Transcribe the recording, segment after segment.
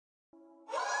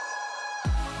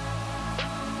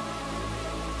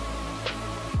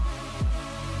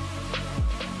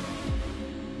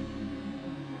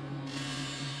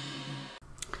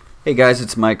Hey guys,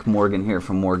 it's Mike Morgan here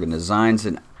from Morgan Designs,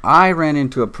 and I ran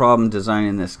into a problem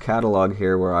designing this catalog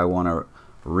here where I want to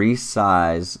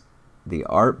resize the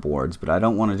artboards, but I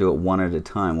don't want to do it one at a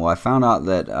time. Well, I found out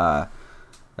that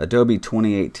Adobe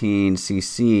 2018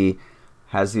 CC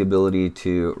has the ability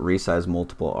to resize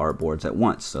multiple artboards at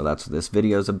once. So that's what this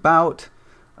video is about.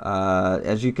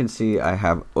 As you can see, I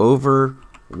have over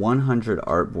 100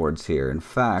 artboards here. In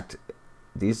fact,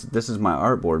 this is my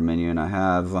artboard menu, and I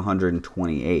have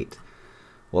 128.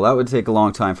 Well, that would take a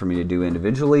long time for me to do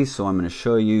individually, so I'm going to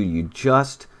show you. You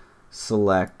just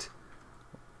select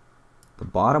the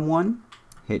bottom one,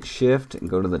 hit Shift, and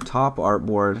go to the top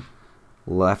artboard,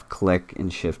 left click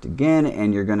and Shift again,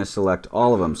 and you're going to select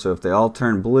all of them. So if they all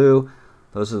turn blue,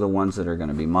 those are the ones that are going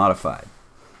to be modified.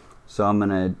 So I'm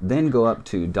going to then go up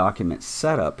to Document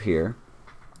Setup here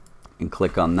and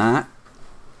click on that.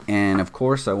 And of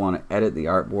course I want to edit the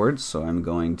artboards, so I'm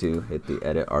going to hit the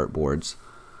Edit Artboards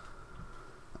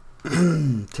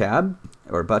tab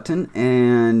or button,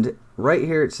 and right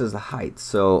here it says the height.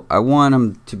 So I want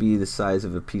them to be the size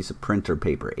of a piece of printer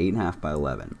paper, 8.5 by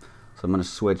 11. So I'm going to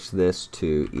switch this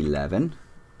to 11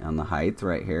 on the height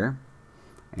right here,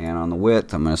 and on the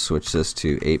width I'm going to switch this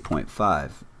to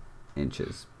 8.5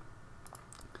 inches.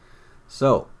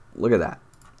 So look at that,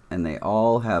 and they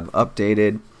all have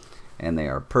updated and they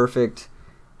are perfect.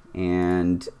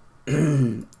 And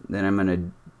then I'm going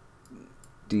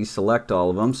to deselect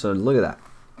all of them. So look at that,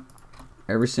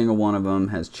 every single one of them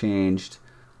has changed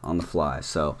on the fly.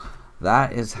 So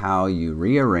that is how you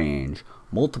rearrange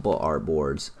multiple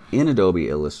artboards in Adobe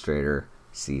Illustrator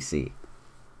CC.